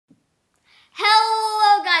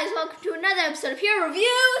guys, welcome to another episode of Here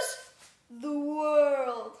Reviews the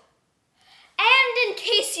World. And in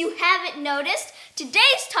case you haven't noticed,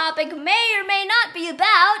 today's topic may or may not be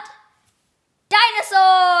about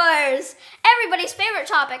dinosaurs! Everybody's favorite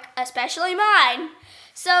topic, especially mine.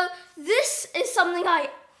 So this is something I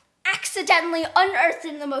accidentally unearthed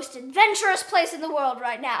in the most adventurous place in the world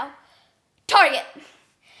right now, Target.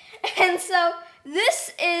 And so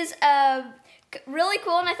this is really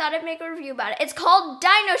cool, and I thought I'd make a review about it. It's called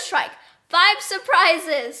Dino Strike, 5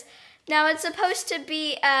 surprises. Now it's supposed to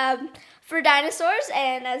be for dinosaurs,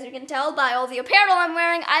 and as you can tell by all the apparel I'm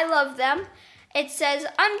wearing, I love them. It says,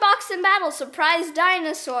 unbox and battle, surprise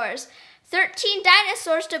dinosaurs. 13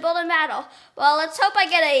 dinosaurs to build and battle. Well, let's hope I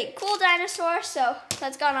get a cool dinosaur, so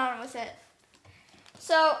let's go on with it.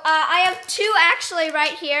 So I have 2 actually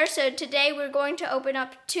right here, so today we're going to open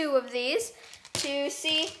up 2 of these to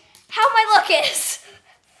see how my look is.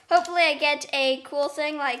 Hopefully I get a cool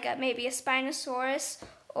thing like maybe a Spinosaurus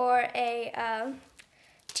or a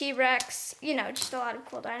T-Rex, you know, just a lot of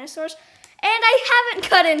cool dinosaurs. And I haven't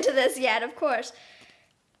cut into this yet, of course.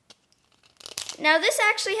 Now this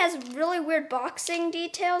actually has really weird boxing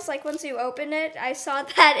details, like once you open it. I saw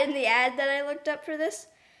that in the ad that I looked up for this.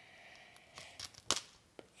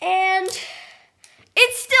 And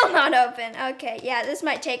it's still not open. Okay, yeah, this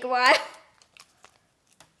might take a while.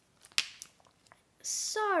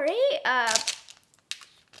 Sorry.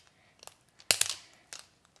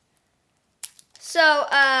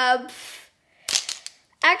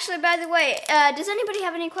 Actually, by the way, does anybody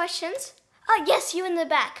have any questions? Oh, yes, you in the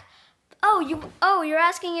back. You're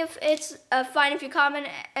asking if it's fine if you comment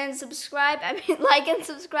and subscribe. I mean, like and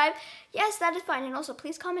subscribe. Yes, that is fine. And also,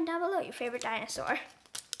 please comment down below your favorite dinosaur.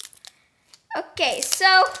 Okay,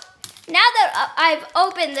 so now that I've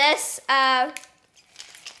opened this,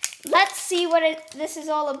 let's see what this is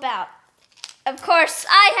all about. Of course,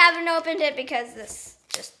 I haven't opened it because this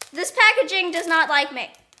packaging does not like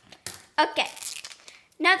me. Okay,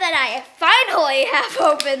 now that I finally have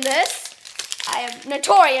opened this, I am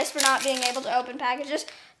notorious for not being able to open packages.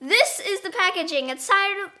 This is the packaging. It's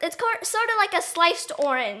sort of like a sliced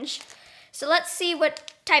orange. So let's see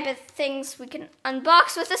what type of things we can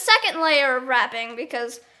unbox with a second layer of wrapping,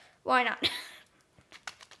 because why not?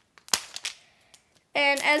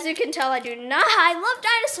 And as you can tell, I love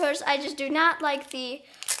dinosaurs. I just do not like the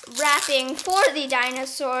wrapping for the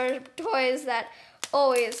dinosaur toys that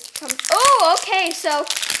always comes. Oh, okay, so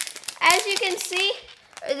as you can see,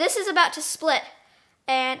 this is about to split.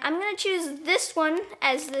 And I'm gonna choose this one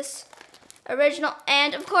as this original.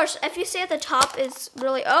 And of course, if you see at the top is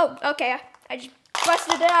really, oh, okay, I just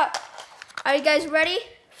busted it out. Are you guys ready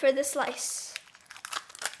for the slice?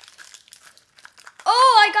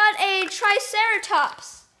 Oh, I got a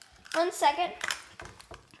Triceratops. 1 second.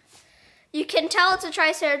 You can tell it's a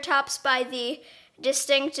Triceratops by the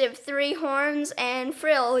distinctive 3 horns and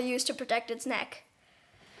frill used to protect its neck.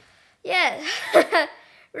 Yeah,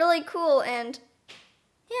 really cool, and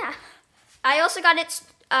yeah. I also got its,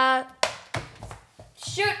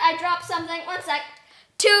 shoot, I dropped something, 1 sec.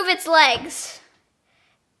 2 of its legs.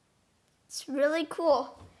 It's really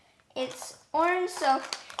cool. It's orange, so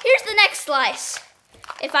here's the next slice.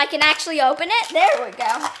 If I can actually open it, there we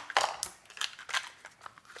go.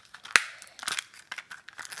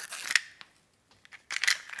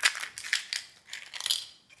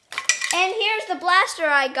 And here's the blaster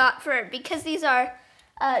I got for it, because these are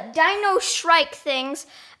Dino Strike things.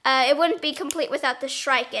 It wouldn't be complete without the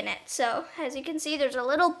Strike in it. So, as you can see, there's a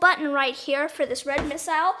little button right here for this red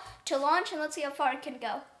missile to launch, and let's see how far it can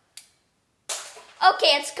go.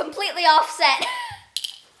 Okay, it's completely offset.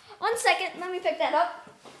 1 second, let me pick that up.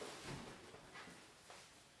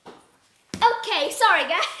 Okay, sorry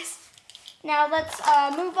guys. Now let's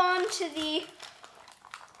move on to the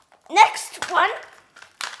next one.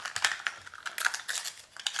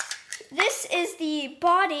 This is the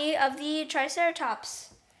body of the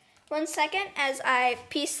Triceratops. 1 second as I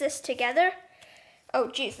piece this together. Oh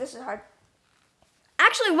geez, this is hard.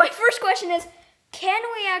 Actually, my first question is, can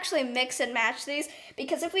we actually mix and match these?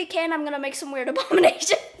 Because if we can, I'm gonna make some weird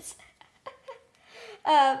abominations.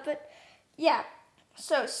 But yeah,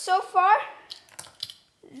 so far,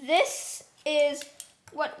 this is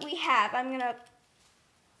what we have.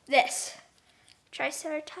 This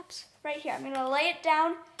Triceratops right here. I'm gonna lay it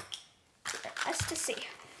down for us to see.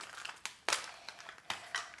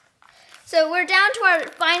 So we're down to our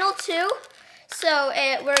final 2. So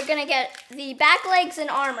we're gonna get the back legs and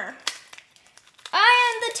armor.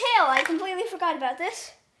 And the tail, I completely forgot about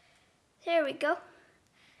this. There we go.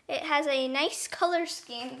 It has a nice color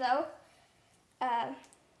scheme though.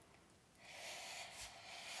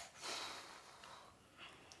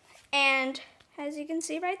 And as you can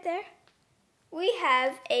see right there, we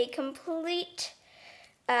have a complete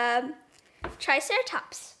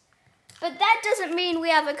Triceratops. But that doesn't mean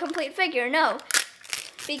we have a complete figure, no.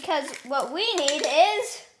 Because what we need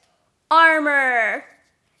is armor.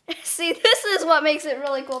 See, this is what makes it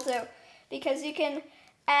really cool too. Because you can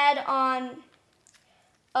add on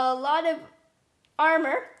a lot of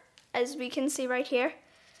armor, as we can see right here.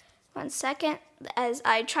 1 second, as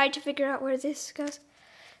I tried to figure out where this goes.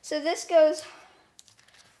 So this goes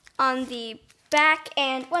on the back,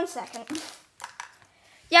 and 1 second.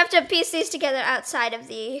 You have to piece these together outside of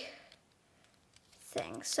the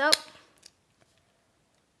thing. So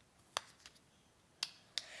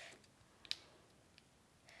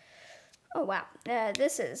oh wow,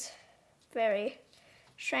 this is very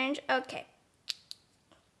strange. Okay.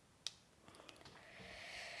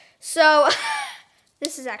 So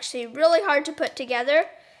this is actually really hard to put together.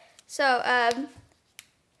 So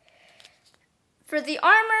for the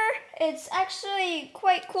armor, it's actually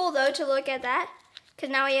quite cool though to look at that, because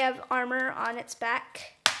now we have armor on its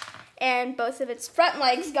back and both of its front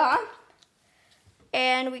legs gone.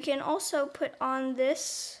 And we can also put on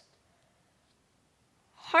this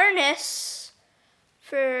harness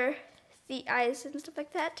for the eyes and stuff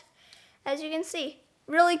like that. As you can see,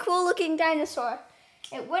 really cool looking dinosaur.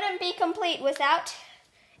 It wouldn't be complete without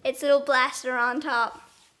its little blaster on top.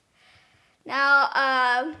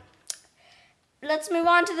 Now, let's move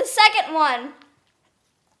on to the second one.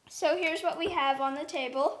 So here's what we have on the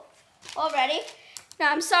table already.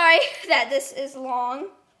 Now, I'm sorry that this is long,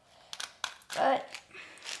 but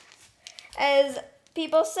as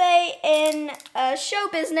people say in show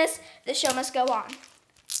business, the show must go on.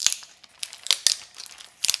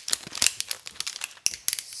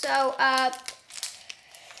 So,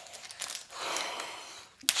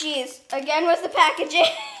 geez, again with the packaging.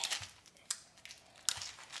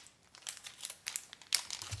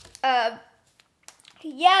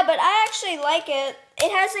 Yeah, but I actually like it.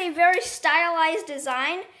 It has a very stylized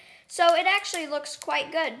design, so it actually looks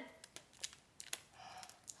quite good.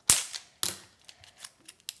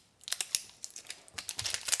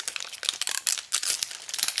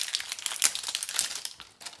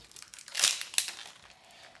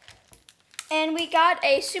 And we got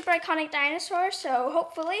a super iconic dinosaur, so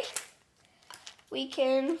hopefully we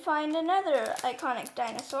can find another iconic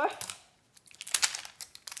dinosaur.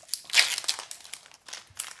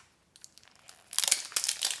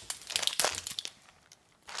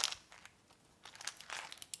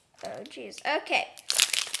 Oh geez, okay.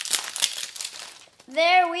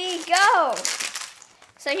 There we go.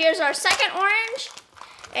 So here's our second orange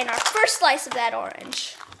and our first slice of that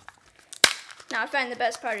orange. Now I find the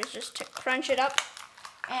best part is just to crunch it up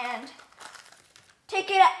and take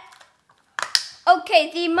it out. Okay,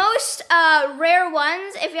 the most rare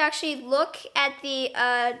ones, if you actually look at the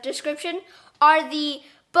description, are the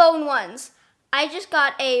bone ones. I just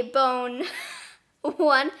got a bone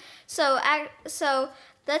one, so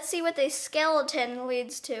let's see what the skeleton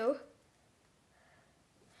leads to.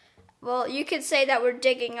 Well, you could say that we're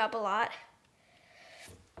digging up a lot.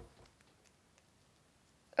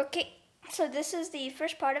 Okay. So this is the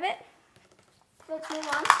first part of it. Let's move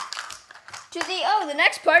on to the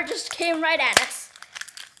next part just came right at us.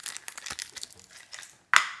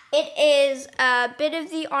 It is a bit of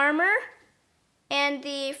the armor and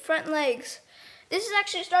the front legs. This is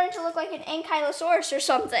actually starting to look like an ankylosaurus or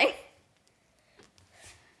something.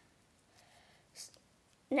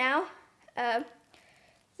 Now, the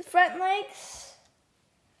front legs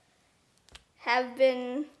have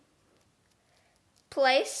been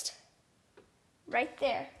placed right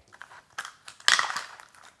there.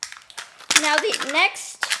 Now the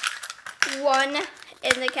next one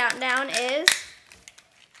in the countdown is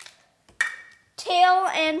tail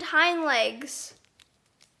and hind legs.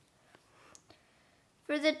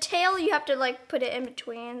 For the tail, you have to like put it in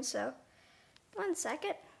between, so 1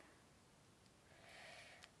 second.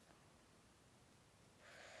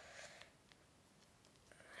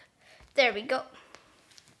 There we go.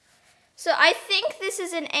 So I think this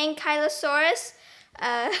is an ankylosaurus.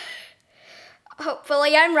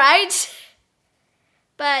 Hopefully I'm right.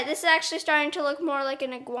 But this is actually starting to look more like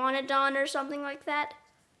an iguanodon or something like that.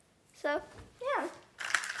 So, yeah.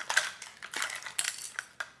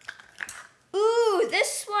 Ooh,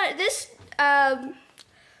 this one, this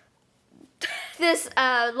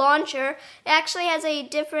launcher actually has a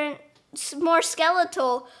different, more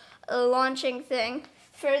skeletal launching thing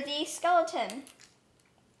for the skeleton.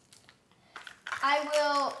 I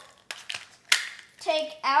will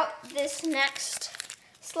take out this next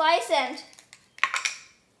slice and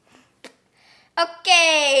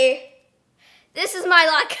okay, this is my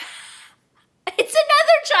luck.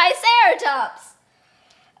 Triceratops.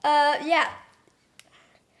 Yeah.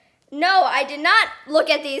 No, I did not look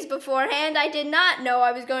at these beforehand. I did not know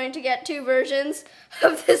I was going to get two versions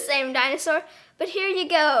of the same dinosaur. But here you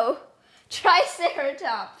go.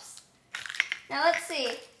 Triceratops. Now let's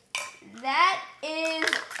see. That is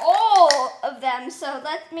all of them. So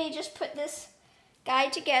let me just put this guy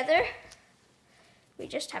together. We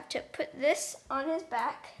just have to put this on his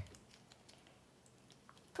back.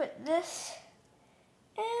 Put this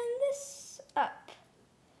and this up.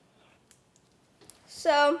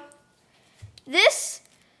 So this,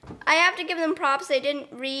 I have to give them props. They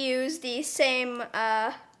didn't reuse the same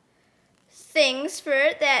things for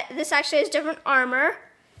it. This actually has different armor.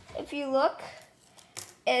 If you look,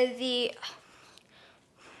 the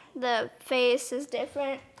face is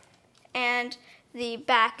different and the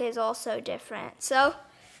back is also different. So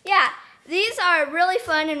yeah, these are really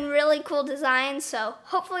fun and really cool designs. So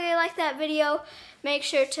hopefully you liked that video. Make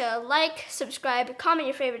sure to like, subscribe, and comment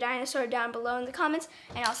your favorite dinosaur down below in the comments,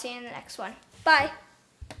 and I'll see you in the next one. Bye.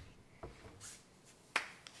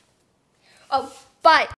 Oh, bye.